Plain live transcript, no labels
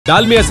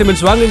Dalmia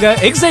cements வாங்குங்க,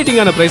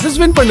 எக்ஸைட்டிங்கான prices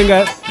win பண்ணுங்க.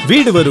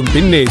 வீடு வரும்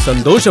பின்னே,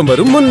 சந்தோஷம்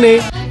வரும் முன்னே.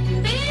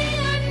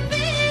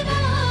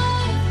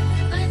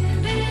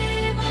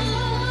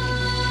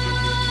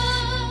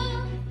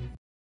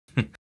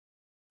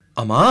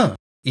 ஆமா,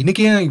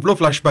 இன்னைக்கு ஏன் இவ்ளோ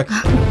ஃபிளாஷ்பேக்?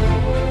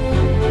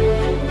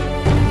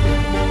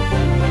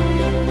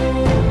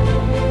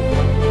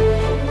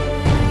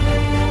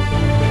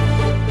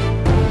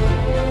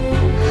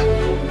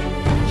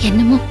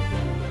 என்னமோ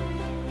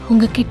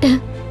உங்ககிட்ட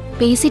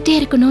பேசிட்டே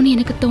இருக்கணும்னு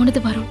எனக்கு தோணுது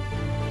வரும்.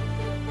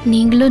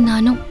 நீங்களும்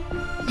நானும்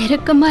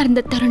நெருக்கமா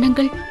இருந்த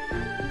தருணங்கள்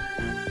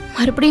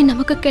மறுபடியும்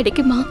நமக்கு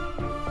கிடைக்குமா,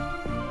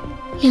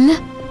 இல்ல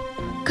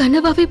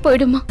கனவாவே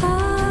போயிடுமா?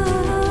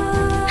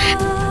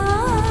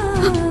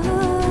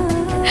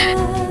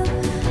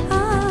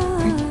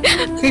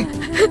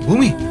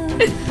 பூமி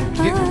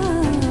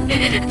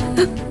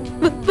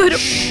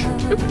வரும்.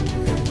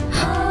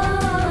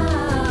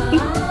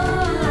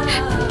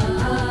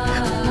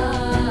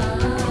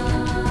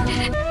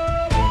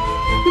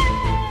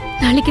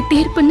 நாளைக்கு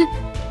தீர்ப்புன்னு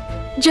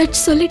ஜட்ஜ்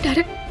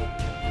சொல்லிட்டாரு.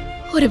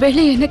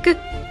 ஒருவேளை எனக்கு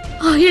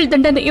ஆயுள்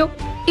தண்டனையோ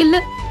இல்ல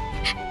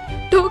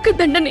தூக்கு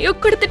தண்டனையோ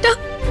கொடுத்துட்டா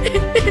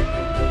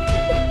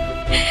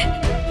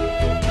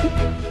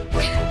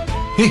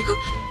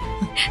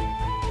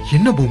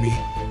என்ன பூமி?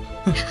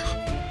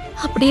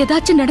 அப்படி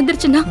ஏதாச்சும்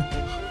நடந்துருச்சுன்னா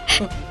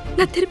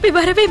நான் திருப்பி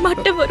வரவே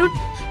மாட்டேன் வருண்.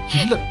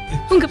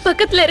 உங்க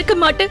பக்கத்துல இருக்க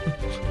மாட்டேன்.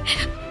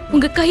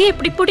 உங்க கையை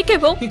இப்படி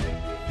பிடிக்கவோ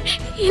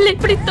இல்ல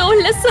இப்படி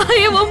தோல்ல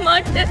சாயவோ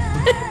மாட்டேன்.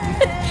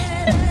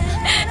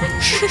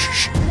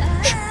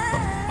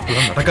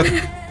 நடக்காது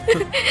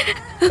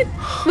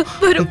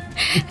வரும்.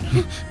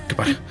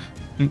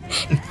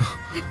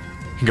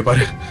 இங்க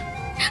பாரு,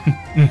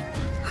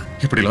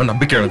 இப்படி எல்லாம்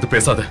நம்பிக்கை இழந்து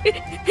பேசாத.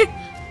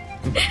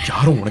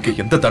 யாரும் உனக்கு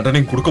எந்த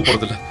தண்டனையும் கொடுக்க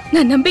போறதில்ல.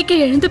 நான் நம்பிக்கை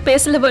இழந்து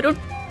பேசல வருண்.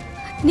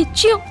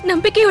 நிச்சயம்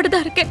நம்பிக்கையோட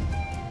தான் இருக்கேன்.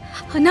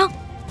 ஆனா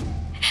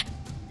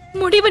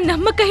முடிவு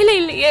நம்ம கையில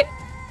இல்லையே.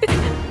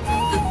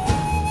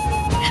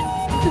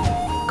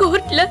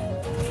 கோர்ட்ல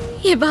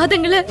என்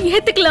வாதங்களை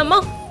ஏத்துக்கலாமா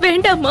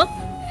வேண்டாமா,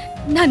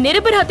 நான்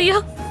நிரபராதியா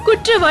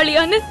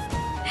குற்றவாளியான்னு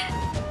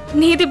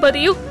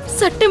நீதிபதியும்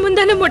சட்டமும்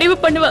தானே முடிவு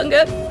பண்ணுவாங்க.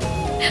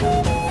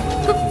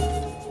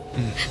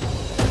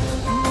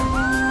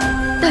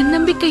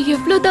 தன்னம்பிக்கை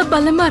எவ்வளவுதான்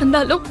பலமா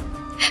இருந்தாலும்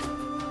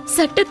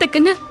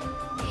சட்டத்துக்குன்னு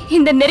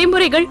இந்த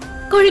நெறிமுறைகள்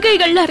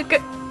கொள்கைகள்லாம் இருக்கு.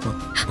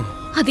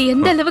 அது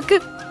எந்த அளவுக்கு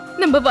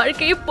நம்ம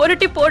வாழ்க்கையை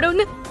புரட்டி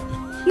போடும்னு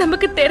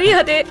நமக்கு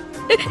தெரியாது.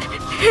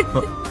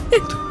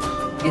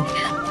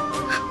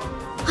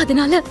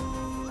 அதனால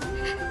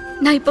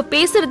நான் இப்ப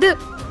பேசுறது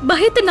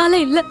பயத்தினால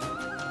இல்ல,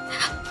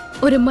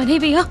 ஒரு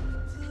மனைவியா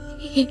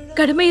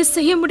கடமையை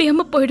செய்ய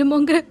முடியாம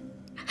போயிடுமோங்கிற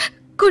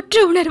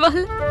குற்ற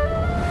உணர்வால்.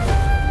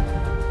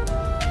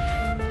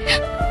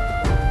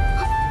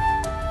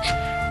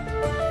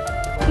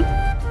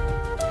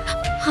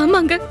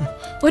 ஆமாங்க,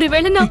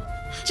 ஒருவேளை நான்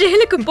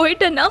ஜெயிலுக்கு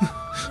போயிட்டேன்னா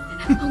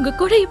உங்க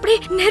கூட இப்படி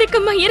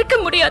நெருக்கமா இருக்க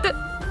முடியாது.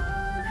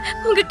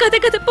 உங்க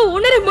கதகதப்ப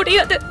உணர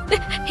முடியாது.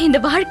 இந்த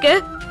வாழ்க்கை,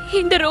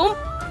 இந்த ரூம்,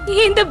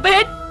 இந்த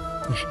பெட்,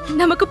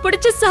 நமக்கு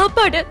பிடிச்ச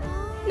சாப்பாடு,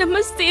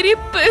 நம்ம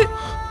சிரிப்பு,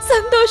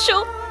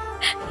 சந்தோஷம்,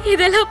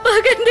 இதெல்லாம்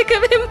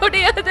பகிர்ந்துக்கவே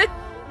முடியாது.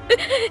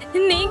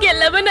 நீங்க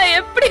எல்லாமே நான்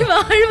எப்படி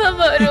வாழ்வ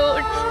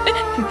வரும்?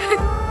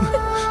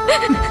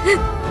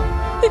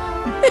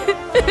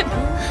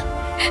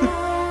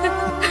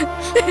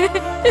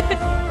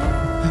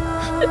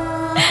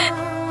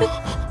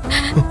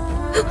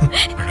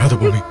 அழாத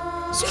பூமி,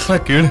 சொன்னா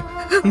கேளு.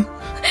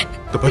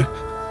 பாரு,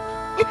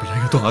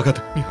 அப்பெல்லாம் எதுவும்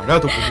ஆகாது. நீ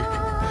அழாத பூமி.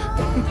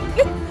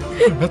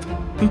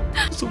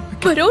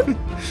 வருண்,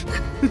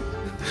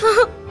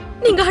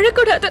 நீங்க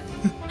அழக்கூடாது.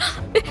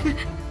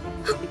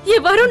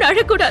 வருண்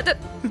அழக்கூடாது.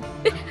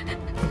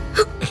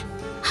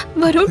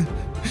 வருண்,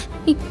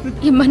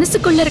 என்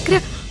மனசுக்குள்ள இருக்கிற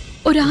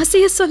ஒரு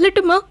ஆசைய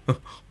சொல்லட்டுமா?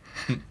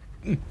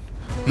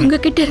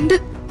 உங்ககிட்ட இருந்து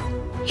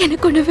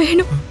எனக்கு ஒண்ணு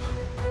வேணும்,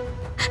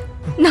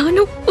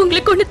 நானும்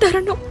உங்களுக்கு ஒண்ணு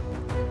தரணும்.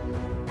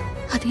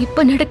 அது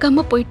இப்ப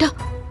நடக்காம போயிட்டா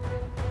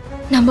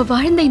நம்ம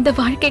வாழ்ந்த இந்த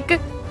வாழ்க்கைக்கு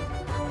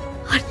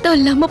அர்த்தம்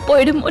இல்லாம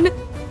போயிடுமோன்னு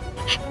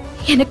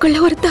எனக்குள்ள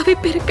ஒரு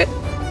தவிப்பு இருக்கு.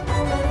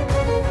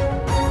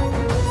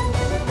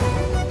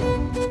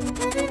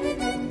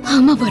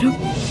 ஆமா வரும்,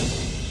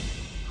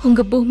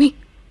 உங்க பூமி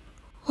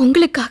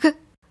உங்களுக்காக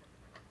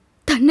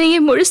தன்னையே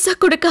முழுசா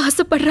கொடுக்க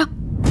ஆசைப்படுறா.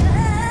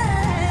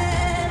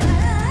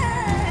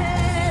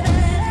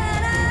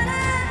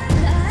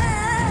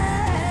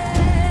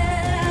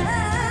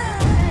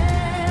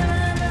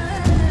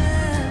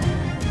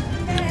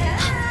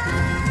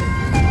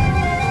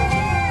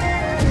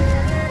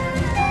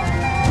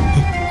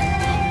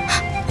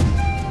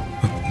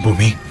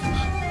 பூமி,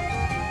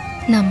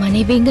 நான்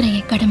மனைவிங்கிற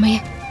என் கடமைய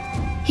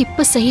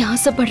இப்ப செய்ய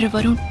ஆசைப்படுற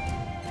வருண்.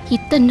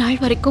 இத்தனை நாள்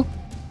வரைக்கும்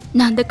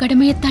நான் அந்த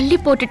கடமையை தள்ளி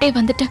போட்டுட்டே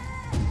வந்துட்டேன்.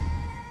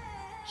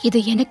 இது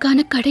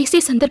எனக்கான கடைசி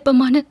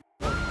சந்தர்ப்பமானு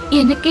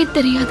எனக்கே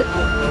தெரியாது.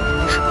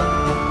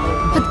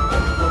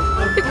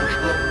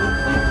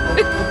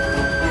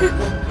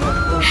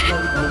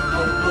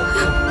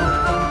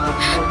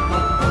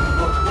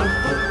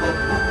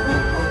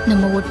 நம்ம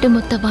நம்ம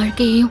ஒட்டுமொத்த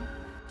வாழ்க்கையையும்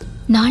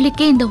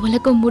நாளைக்கே இந்த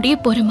உலகம் முடிய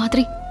போற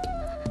மாதிரி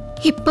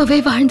இப்பவே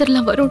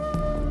வாழ்ந்துடலாம் வருண்.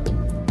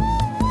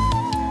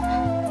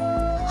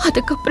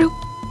 அதுக்கப்புறம்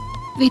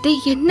விதை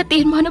என்ன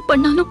தீர்மானம்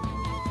பண்ணாலும்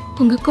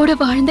உங்க கூட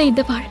வாழ்ந்த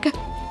இந்த வாழ்க்கை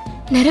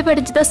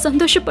நிறைவடைஞ்சுதான்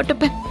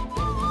சந்தோஷப்பட்டுப்பேன்.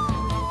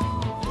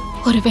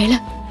 ஒருவேளை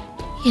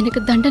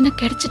எனக்கு தண்டனை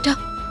கிடைச்சிட்டா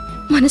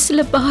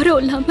மனசுல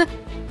பாரம் இல்லாம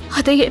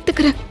அதை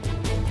ஏத்துக்கிறேன்.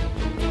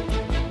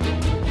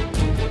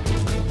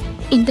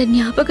 இந்த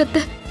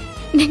ஞாபகத்தை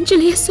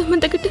நெஞ்சிலேயே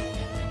சுமந்துக்கிட்டு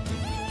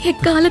என்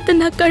காலத்தை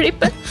நான்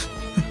கழிப்பேன்.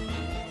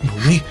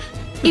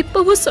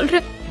 இப்பவும்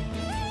சொல்றேன்,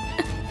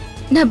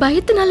 நான்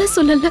பயத்தினால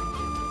சொல்லல.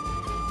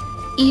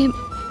 என்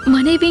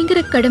மனைவிங்கிற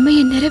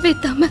கடமையை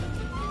நிறைவேற்றாம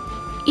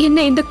என்ன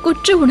இந்த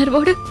குற்ற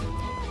உணர்வோடு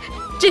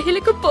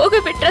ஜெயிலுக்கு போக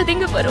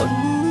விட்டுறாதீங்க வருண்.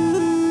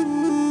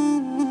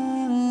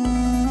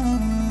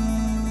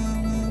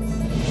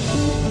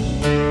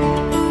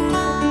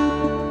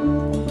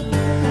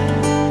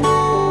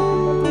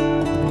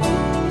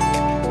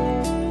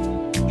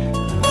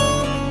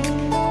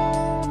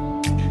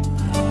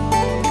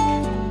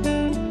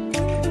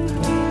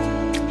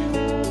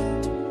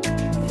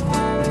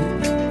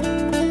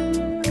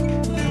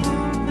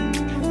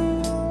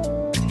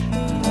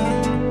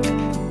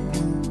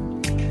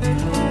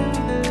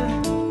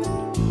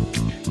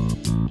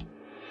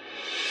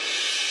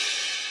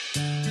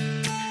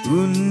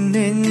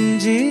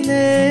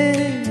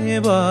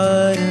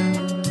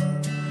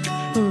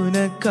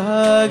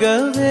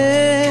 உனக்காகவே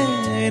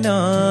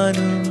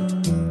நானும்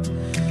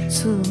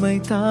சுமை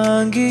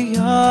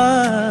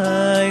தாங்கியாய்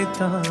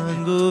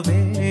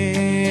தாங்குவே.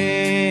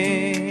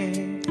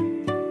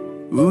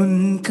 உன்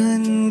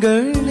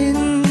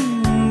கண்களின்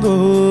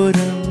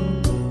ஓரம்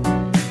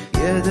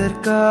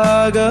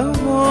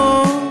எதற்காகவோ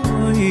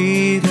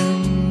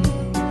ஈரம்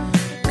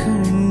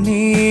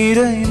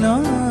கண்ணீரை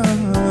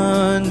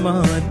நான்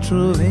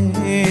மாற்றுவேன்.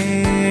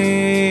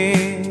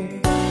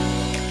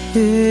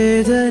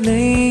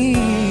 வேதனை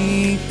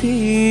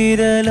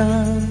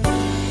தீரலாம்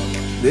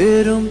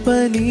வெறும்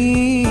பனி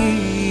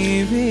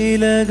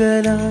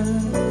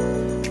விலகலாம்.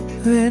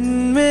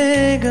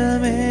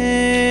 வெண்மேகமே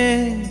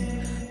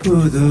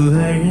புது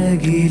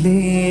அழகிலே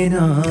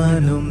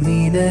நானும்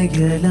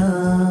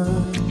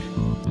நினையலாம்.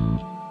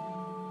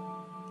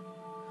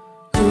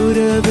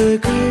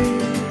 உறவுகள்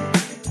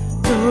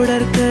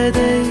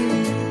தொடர்கதை,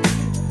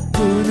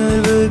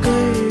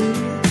 உணர்வுகள்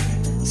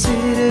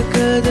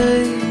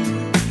சிறுகதை,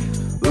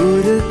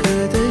 ஒரு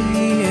கதை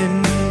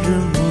என்று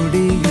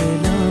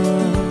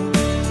முடியலாம்.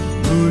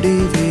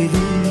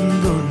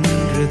 முடிவிலும்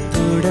ஒன்று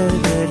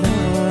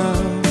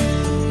தொடரலாம்.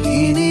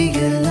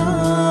 இனியெல்லாம்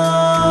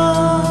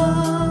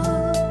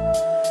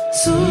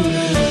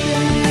சூழலே.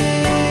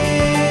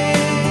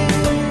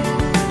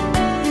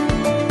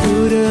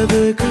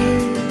 உறவுகள்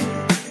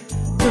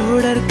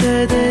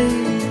தொடர்கதை,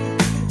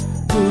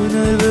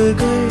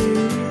 உணர்வுகள்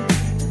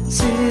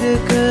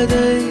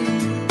சிறுகதை,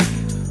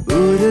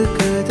 ஒரு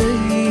கதை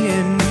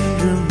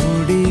என்று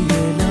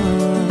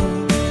முடியலாம்.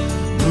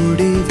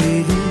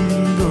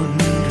 முடிவிலும்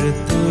ஒன்று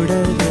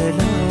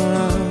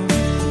தொடரலாம்.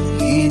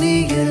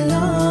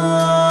 இனியெல்லாம்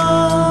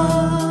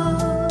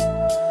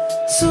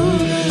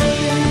சூழலே.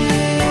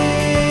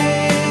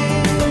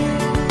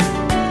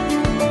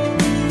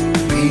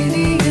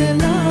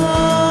 இனியெல்லாம்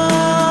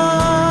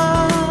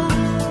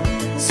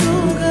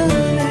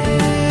சூழலே.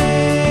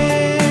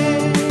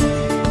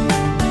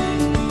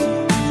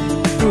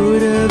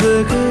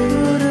 உறவுகள்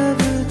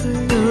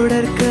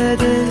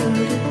தொடர்கதை,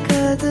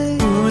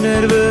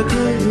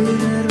 உணர்வுகள்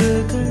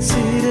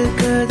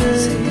சிறுகதை,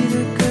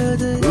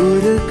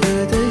 ஒரு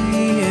கதை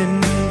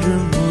என்று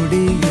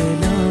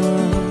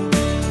முடியலாம்.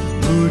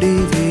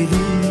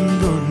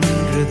 முடிவிலும்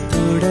ஒன்று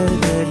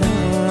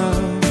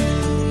தொடரலாம்.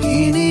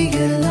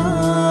 இனியெல்லாம்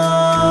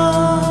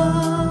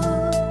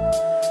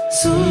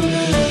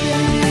சூழலே.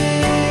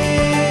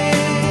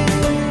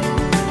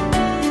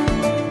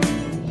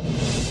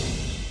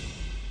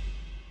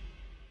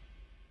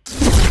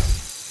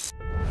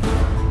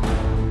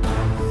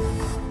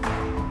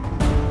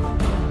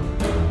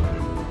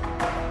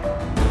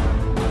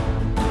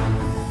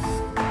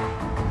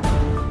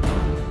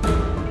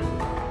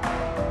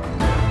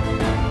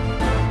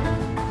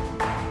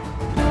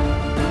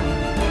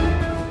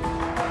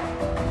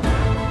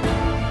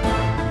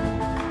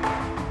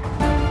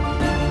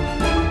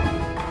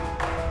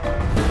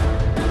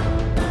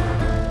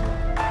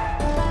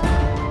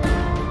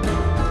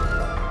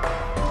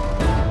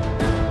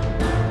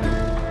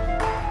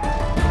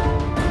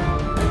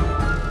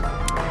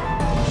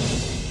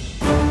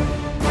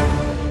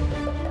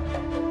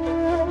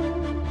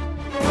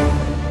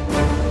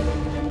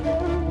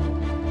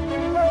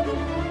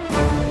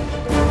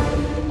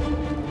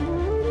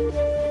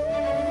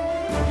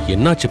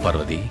 என்னாச்சு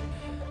பார்வதி?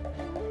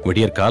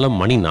 விடியற் காலம்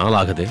மணி 4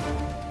 ஆகுது,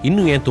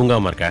 இன்னும் ஏன்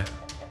தூங்காம இருக்க?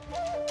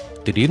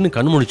 திடீர்னு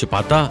கண் முழிச்சு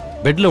பார்த்தா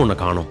பெட்ல உன்னை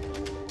காணோம்.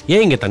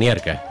 ஏன் இங்க தனியா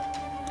இருக்க?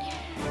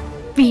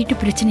 வீட்டு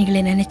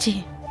பிரச்சனைகளை நினைச்சு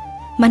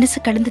மனசு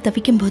கடந்து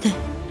தவிக்கும் போது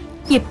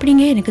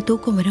எப்படிங்க எனக்கு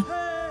தூக்கம் வரும்?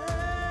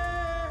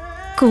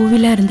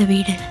 கோவிலா இருந்த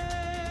வீடு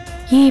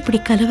ஏன் இப்படி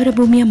கலவர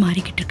பூமியா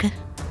மாறிக்கிட்டு இருக்கு?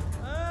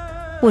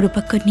 ஒரு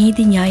பக்கம்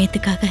நீதி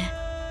நியாயத்துக்காக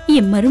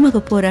என் மருமக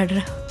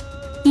போராடுறா,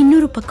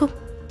 இன்னொரு பக்கம்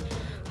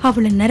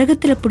அவளை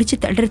நரகத்துல பிடிச்சு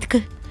தள்ளுறதுக்கு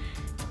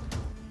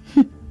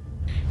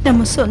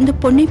நம்ம சொந்த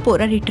பொண்ணை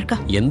போராடிட்டு இருக்கா.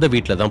 எந்த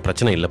வீட்டுல தான்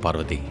பிரச்சனை இல்ல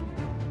பார்வதி.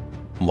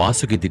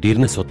 வாசுக்கு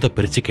திடீர்னு சொத்தை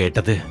பிரிச்சு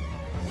கேட்டது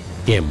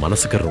என்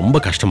மனசுக்கு ரொம்ப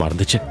கஷ்டமா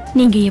இருந்துச்சு.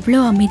 நீங்க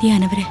எவ்வளவு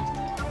அமைதியானவரு.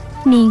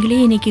 நீங்களே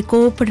இன்னைக்கு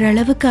கோவப்படுற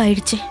அளவுக்கு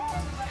ஆயிடுச்சு.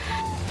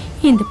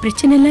 இந்த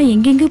பிரச்சனை எல்லாம்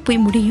எங்கெங்க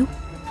போய் முடியும்?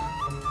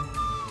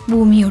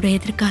 பூமியோட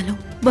எதிர்காலம்,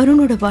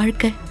 வருணோட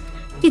வாழ்க்கை,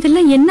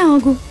 இதெல்லாம் என்ன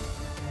ஆகும்?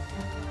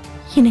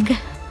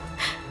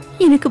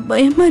 எனக்கு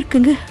பயமா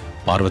இருக்குங்க.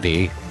 பார்வதி,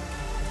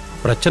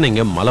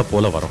 பிரச்சனைங்க மலை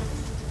போல வரும்,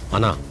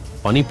 ஆனா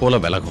பனி போல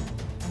விலகும்.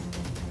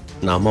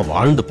 நாம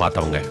வாழ்ந்து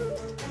பார்த்தவங்க,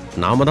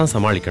 நாம தான்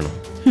சமாளிக்கணும்.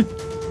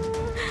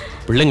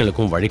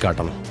 பிள்ளைங்களுக்கும்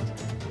வழிகாட்டணும்.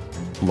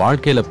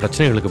 வாழ்க்கையில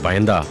பிரச்சனைகளுக்கு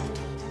பயந்தா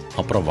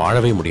அப்புறம்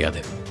வாழவே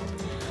முடியாது.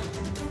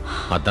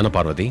 அதான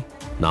பார்வதி,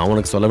 நான்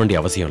உனக்கு சொல்ல வேண்டிய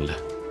அவசியம் இல்லை.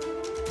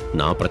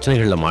 நான்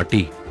பிரச்சனைகள்ல மாட்டி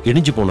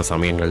இடிஞ்சு போன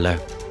சமயங்கள்ல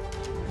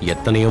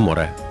எத்தனையோ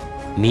முறை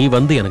நீ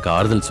வந்து எனக்கு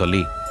ஆறுதல்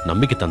சொல்லி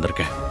நம்பிக்கை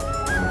தந்திருக்க.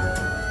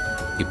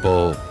 இப்போ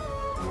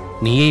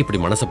நீயே இப்படி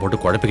மனசை போட்டு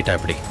குழப்பிக்கிட்டா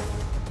எப்படி?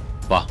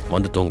 வா,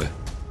 வந்து தூங்கு.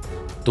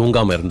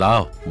 தூங்காம இருந்தா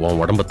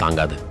உன் உடம்பு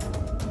தாங்காது.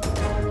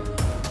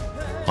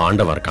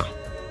 ஆண்டவன் இருக்கான்,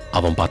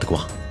 அவன்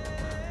பாத்துக்குவான்.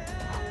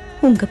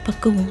 உங்க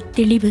பக்குவம்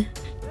தெளிவு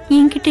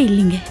என்கிட்ட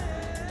இல்லைங்க.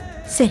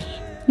 சரி,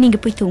 நீங்க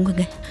போய்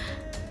தூங்குங்க.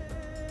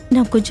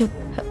 நான் கொஞ்சம்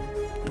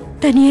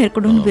தனியா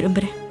இருக்கணும்னு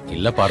விரும்புறேன்.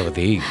 இல்ல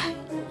பார்வதி,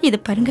 இத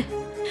பாருங்க,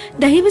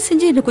 தயவு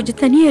செஞ்சு என்ன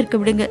கொஞ்சம் தனியா இருக்க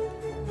விடுங்க.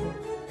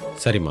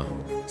 சரிம்மா,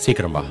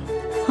 சீக்கிரம் வா.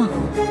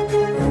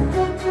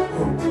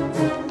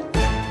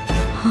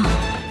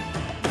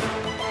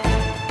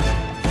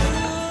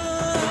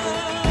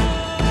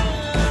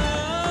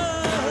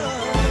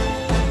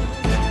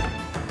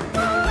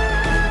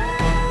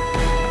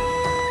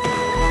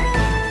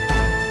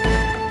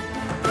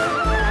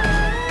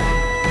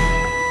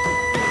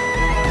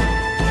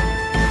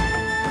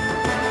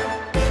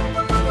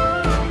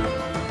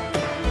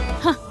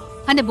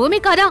 அந்த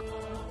பூமிக்காரா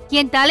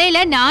என் தலையில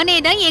நானே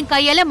தான் என்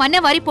கையால மண்ணை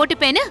வாரி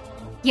போட்டுப்பேன்னு,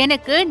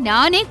 எனக்கு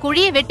நானே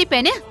குழிய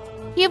வெட்டிப்பேன்னு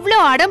இவ்ளோ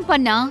அடம்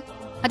பண்ணா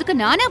அதுக்கு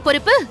நானா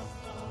பொறுப்பு?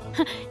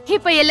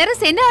 இப்ப எல்லாரும்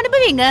சேர்ந்து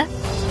அனுபவிங்க.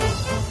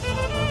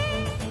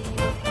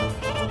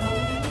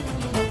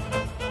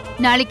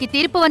 நாளைக்கு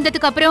தீர்ப்பு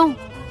வந்ததுக்கு அப்புறம்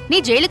நீ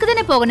ஜெயிலுக்கு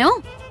தானே போகணும்.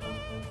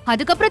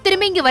 அதுக்கப்புறம்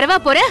திரும்பி இங்க வரவா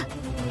போற?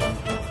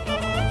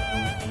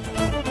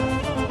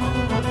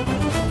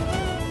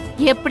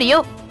 எப்படியோ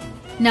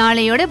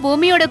நாளையோட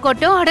பூமியோட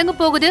கொட்டம் அடங்க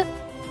போகுது.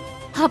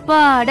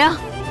 அப்பாடா.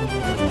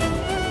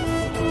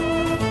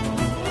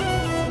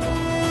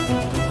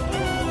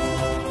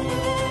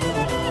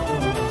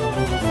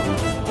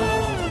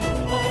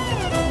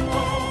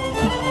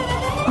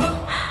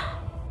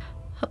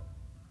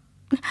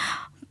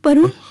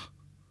 வருண்,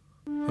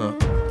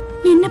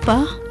 என்னப்பா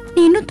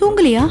நீ இன்னும்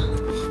தூங்கலையா?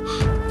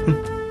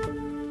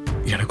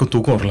 எனக்கும்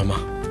தூக்கம் வரலாமா?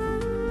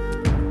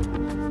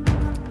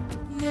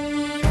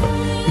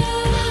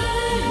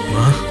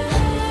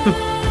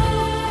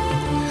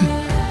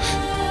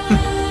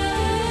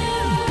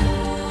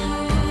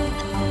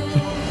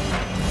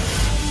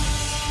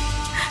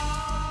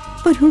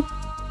 வருண்,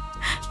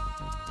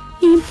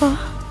 ஏன்பா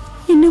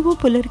என்னவோ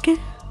போல இருக்க?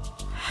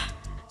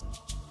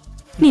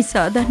 நீ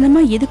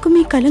சாதாரணமா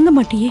எதுக்குமே கலங்க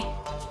மாட்டியே.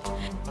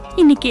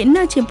 இன்னைக்கு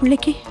என்னாச்சு என்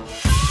பிள்ளைக்கு?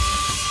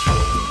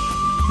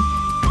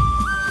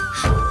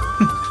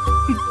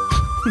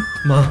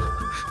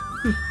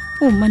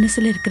 உன்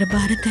மனசுல இருக்கிற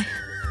பாரத்தை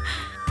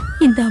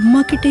இந்த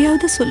அம்மா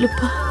கிட்டையாவது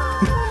சொல்லுப்பா.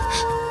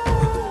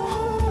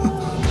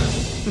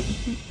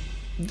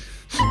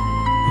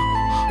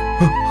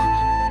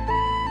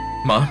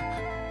 மா,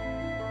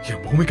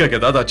 என் பூமிக்காக்கு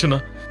ஏதாவது ஆச்சுன்னா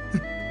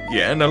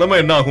என் நிலைமை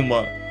என்ன ஆகுமா?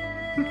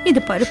 இது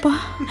பாருப்பா,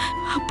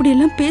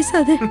 அப்படியெல்லாம்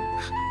பேசாத.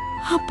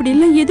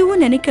 அப்படியெல்லாம்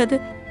எதுவும் நினைக்காது.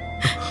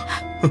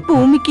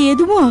 பூமிக்கு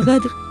எதுவும்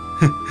ஆகாது.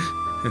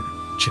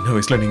 சின்ன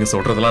வயசுல நீங்க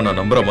சொல்றதெல்லாம்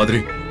நான் நம்புற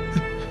மாதிரி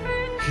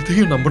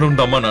இதையும்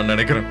நம்பணும்டாமா நான்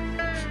நினைக்கிறேன்.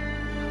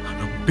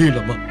 ஆனா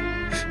முடியலம்மா.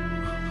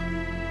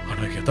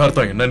 ஆனா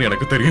யதார்த்தம் என்னன்னு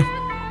எனக்கு தெரியும்.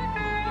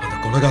 அந்த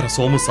கொலைகார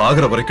சோமு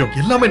சாகுற வரைக்கும்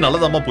எல்லாமே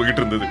நல்லதாமா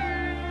போயிட்டு இருந்தது.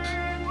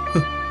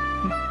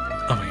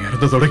 அவன்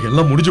இறந்ததோட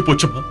எல்லாம் முடிஞ்சு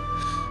போச்சுமா.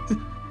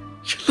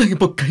 எல்லாம்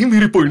இப்ப கை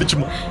மீறி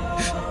போயிடுச்சுமா.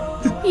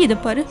 இத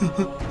பாரு,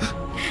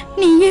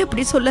 நீயே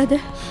அப்படி சொல்லாத.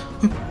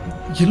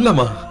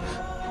 இல்லம்மா,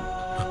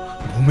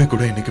 பூமி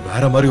கூட இன்னைக்கு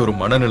வேற மாதிரி ஒரு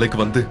மனநிலைக்கு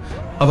வந்து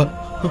அவ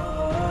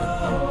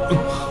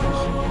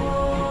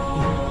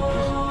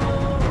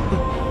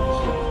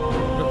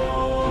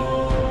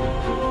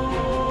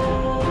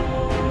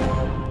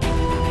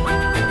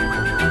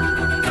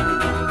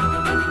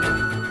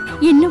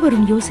என்ன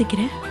வரும்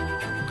யோசிக்கிற?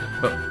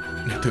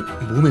 நேத்து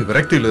பூமி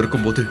விரக்தியில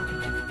இருக்கும்போது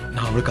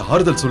நான் அவளுக்கு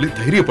ஆறுதல் சொல்லி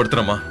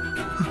தைரியப்படுத்துறேம்மா.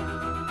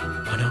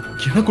 ஆனா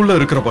எனக்குள்ள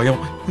இருக்கிற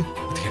பயம்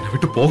அது என்னை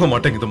விட்டு போக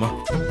மாட்டேங்குதுமா.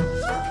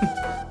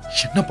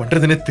 என்ன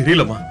பண்றதுன்னே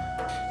தெரியலமா.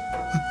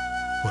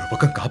 ஒரு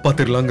பக்கம்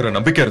காப்பாத்திரலாங்கிற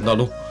நம்பிக்கை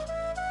இருந்தாலும்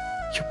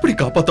எப்படி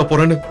காப்பாத்த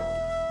போறேன்னு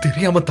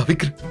தெரியாம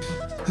தவிக்கிறேன்.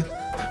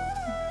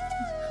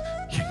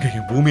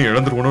 பூமியை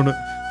இழந்துருவணும்னு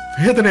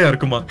வேதனையா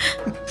இருக்குமா?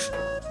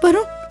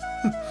 வரும்.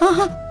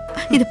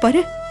 இது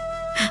பாரு,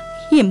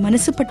 என்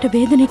மனசு பட்ட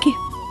வேதனைக்கு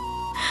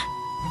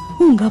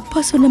உங்க அப்பா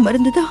சொன்ன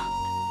மருந்துதான்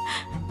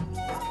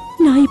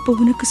நான் இப்ப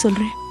உனக்கு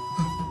சொல்றேன்.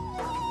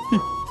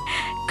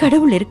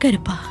 கடவுள்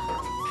இருக்காருப்பா.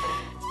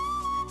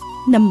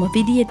 நம்ம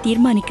விதியை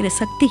தீர்மானிக்கிற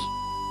சக்தி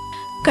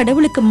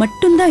கடவுளுக்கு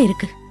மட்டும்தான்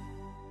இருக்கு.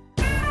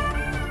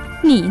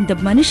 நீ இந்த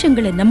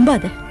மனுஷங்களை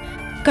நம்பாத,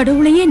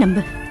 கடவுளையே நம்ப.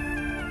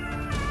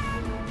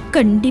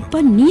 கண்டிப்பா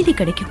நீதி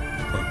கிடைக்கும்.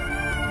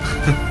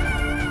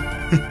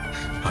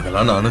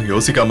 அதெல்லாம் நானும்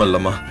யோசிக்காம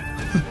இல்லம்மா.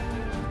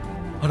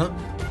 ஆனா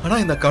ஆனா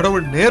இந்த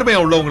கடவுள் நேர்மையா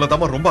உள்ளவங்கள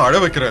தான் ரொம்ப அழ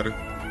வைக்கிறாரு.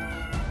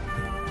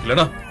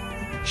 இல்லனா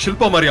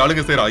ஷில்பா மாதிரி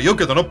ஆளுங்க செய்யற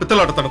அயோக்கியத்தனம்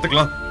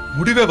பித்தலாட்டத்தனத்துக்குலாம்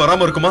முடிவே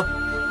வராம இருக்குமா?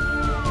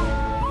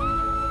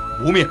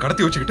 பூமியை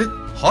கடத்தி வச்சுக்கிட்டு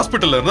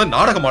ஹாஸ்பிட்டல்ல இருந்த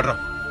நாடகம்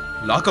ஆடுறான்.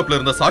 லாக்அப்ல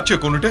இருந்த சாட்சியை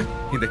கொண்டுட்டு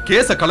இந்த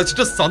கேஸ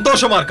கலைச்சிட்டு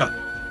சந்தோஷமா இருக்கா.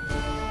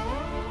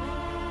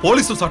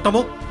 போலீஸும்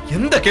சட்டமும்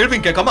எந்த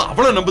கேள்வியும் கேட்காம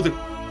அவளை நம்புது.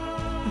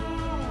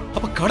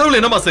 அப்ப கடவுள்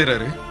என்னமா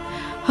செய்யறாரு?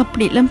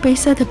 அப்படி எல்லாம்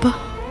பேசாதப்பா.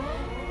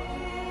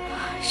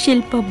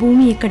 ஷில்பா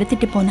பூமியை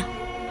கடத்திட்டு போனா.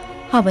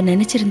 அவ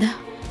நினைச்சிருந்தா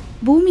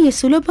பூமியை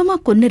சுலபமா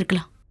கொன்னு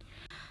இருக்கலாம்.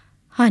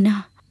 ஆனா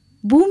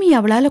பூமியை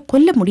அவளால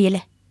கொல்ல முடியல.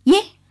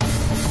 ஏன்?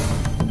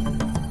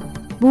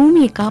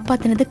 பூமியை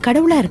காப்பாத்தினது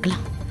கடவுளா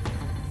இருக்கலாம்.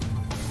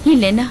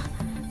 இல்லைன்னா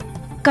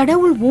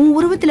கடவுள் உன்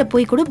உருவத்துல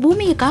போய் கூட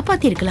பூமியை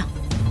காப்பாத்தி இருக்கலாம்.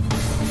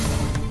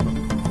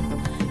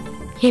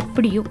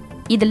 எப்படியோ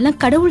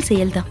இதெல்லாம் கடவுள்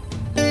செயல்தான்.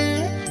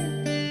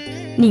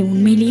 நீ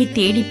உண்மையிலேயே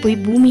தேடி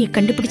போய் பூமியை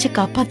கண்டுபிடிச்சு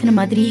காப்பாத்தின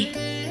மாதிரியே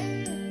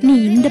நீ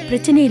இந்த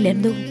பிரச்சனையில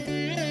இருந்தும்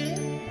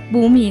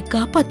பூமியை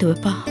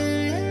காப்பாத்துவப்பா.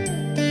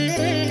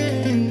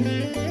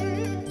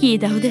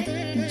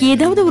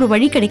 ஏதாவது ஒரு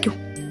வழி கிடைக்கும்.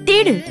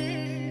 தேடு,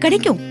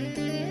 கிடைக்கும்.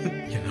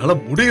 என்னால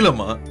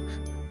முடியலம்மா.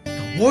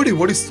 ஓடி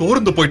ஓடி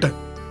சோர்ந்து போயிட்டேன்.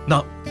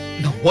 நான்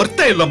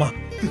ஒர்த்தே இல்லம்மா.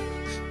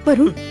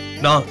 வரும்.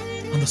 நான்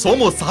அந்த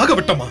சோமுவை சாக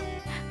விட்டமா.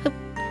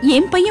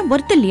 என் பையன்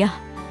ஒர்த்த இல்லையா?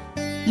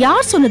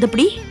 யார் சொன்னது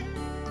அப்படி?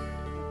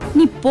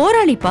 நீ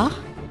போராளிப்பா.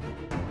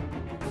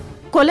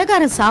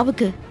 கொலைகார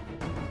சாவுக்கு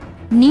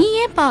நீ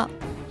ஏன்பா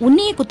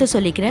உன்னையே குத்த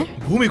சொல்லிக்கிற?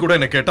 பூமி கூட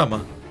என்ன கேட்டாமா,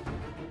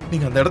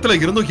 நீங்க அந்த இடத்துல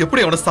இருந்தும்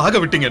எப்படி அவனை சாக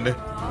விட்டீங்கன்னு.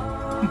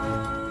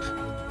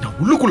 நான்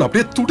உள்ளுக்குள்ள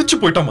அப்படியே துடிச்சு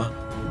போயிட்டமா.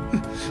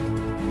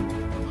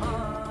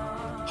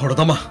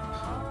 அவ்வளவுதாமா,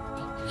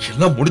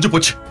 எல்லாம் முடிஞ்சு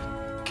போச்சு.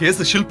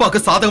 கேஸ் ஷில்பாக்கு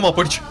சாதகமா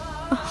போயிடுச்சு.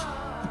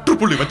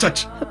 முற்றுப்புள்ளி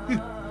வச்சாச்சு.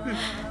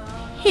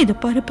 இது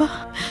பாருப்பா,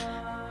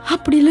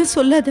 அப்படிலாம்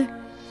சொல்லாத.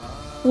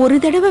 ஒரு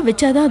தடவை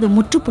வச்சாதான் அது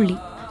முற்றுப்புள்ளி.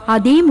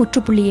 அதே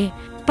முற்றுப்புள்ளியே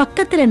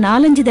பக்கத்துல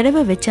 4-5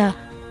 தடவை வச்சா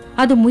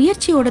அது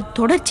முயற்சியோட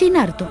தொடர்ச்சின்னு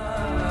அர்த்தம்.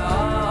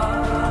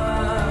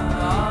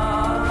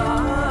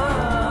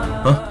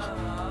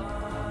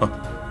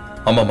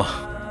 ஆமாமா,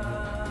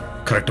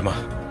 கரெக்ட்டுமா.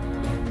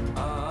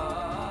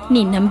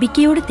 நீ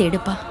நம்பிக்கையோட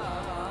தேடுப்பா.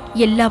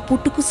 எல்லா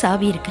பூட்டுக்கும்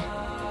சாவி இருக்கு.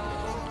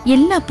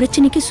 எல்லா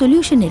பிரச்சனைக்கும்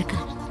சொல்யூஷன் இருக்கு.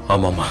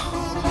 ஆமாமா.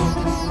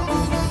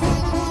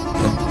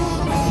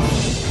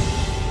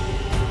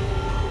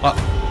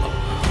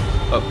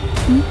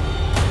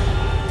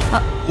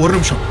 ஒரு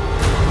நிமிஷம்.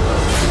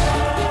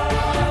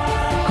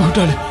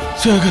 கூட்டாளி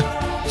சேகர்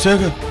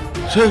சேகர்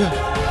சேகர்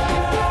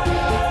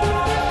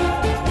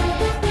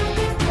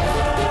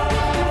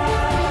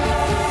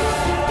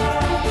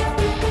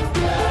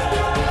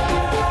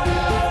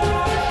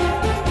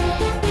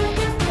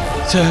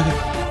சேகர்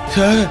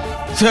சேகர்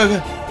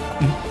சேகர்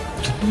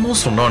என்னமோ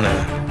சொன்னானே.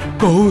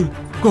 கௌர்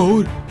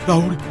கௌர்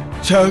கௌர்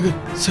சேகர்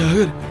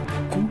சேகர்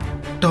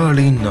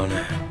கூட்டாளின்னு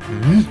நானே.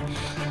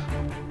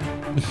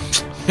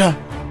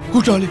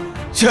 கூட்டாளி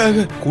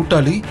சேகர்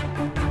கூட்டாளி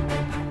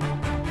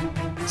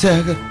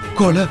சேகர்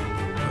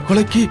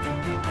கொலைக்கு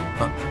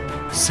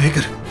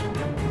சேகர்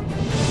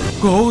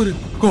கோவூர்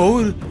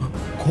கோவூர்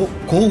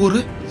கோவூர்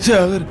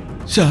சேகர்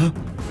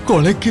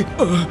கொலைக்கு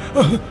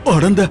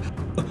அடந்த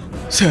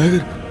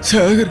சேகர்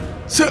சேகர்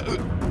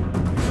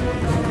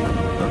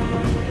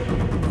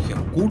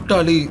என்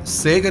கூட்டாளி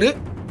சேகர்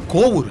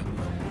கோவூர்.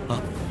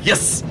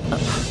 எஸ்,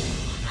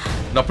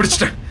 நான்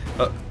பிடிச்சிட்டேன்.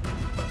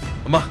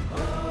 அம்மா,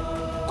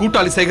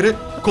 கூட்டாளி சேகர்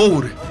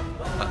கோவூர்.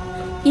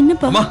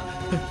 என்னப்பா? அம்மா,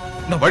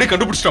 நான் வழி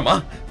கண்டுபிடிச்சிட்டேம்மா.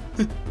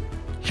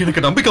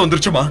 எனக்கு நம்பிக்கை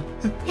வந்துருச்சுமா.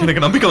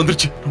 எனக்கு நம்பிக்கை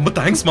வந்துருச்சு. ரொம்ப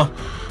தேங்க்ஸ்மா.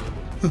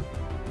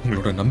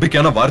 உங்களோட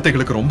நம்பிக்கையான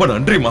வார்த்தைகளுக்கு ரொம்ப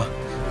நன்றிமா.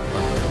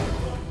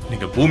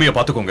 நீங்க பூமியை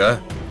பாத்துக்கோங்க.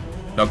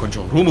 நான்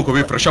கொஞ்சம் ரூமுக்கு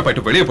போய் ஃப்ரெஷ் அப்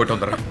ஆயிட்டு வெளியே போயிட்டு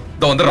வந்துடுறேன்.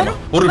 இதோ வந்துடுறேம்மா.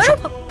 ஒரு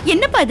நிமிஷம்.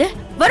 என்னப்பா இது?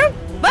 வரும்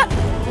வா.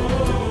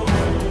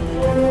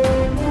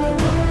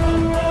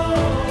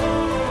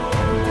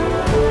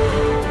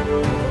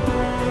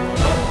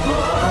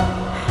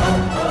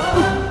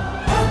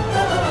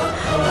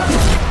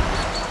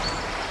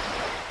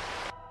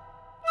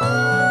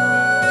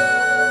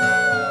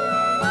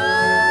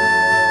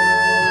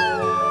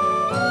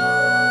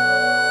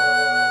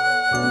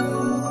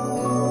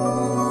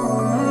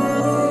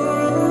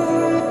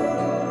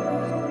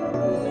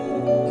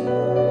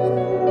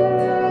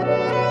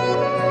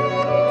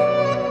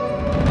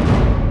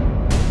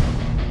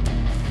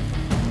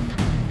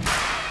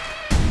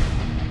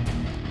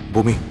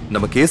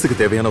 நம்ம கேஸுக்கு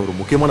தேவையான ஒரு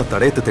முக்கியமான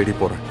தடயத்தை தேடி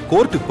போறேன்.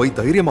 கோர்ட்டுக்கு போய்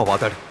தைரியமா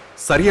வாதாடு.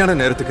 சரியான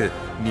நேரத்துக்கு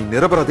நீ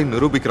நிரபராதி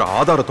நிரூபிக்கிற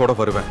ஆதாரத்தோட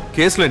வருவேன்.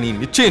 கேஸ்ல நீ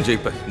நிச்சயம்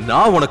ஜெயிப்ப.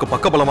 நான் உனக்கு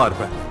பக்கபலமா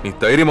இருப்பேன். நீ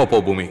தைரியமா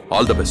போ பூமி.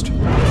 All the best.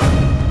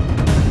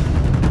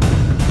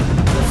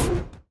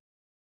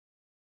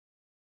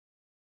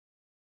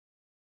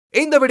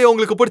 இந்த வீடியோ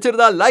உங்களுக்கு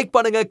பிடிச்சிருந்தா லைக்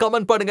பண்ணுங்க,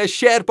 கமெண்ட் பண்ணுங்க,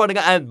 ஷேர்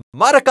பண்ணுங்க and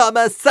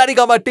மறக்காம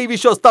சரிகமா டிவி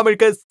ஷோஸ்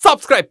தமிழுக்கு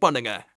சப்ஸ்கிரைப் பண்ணுங்க.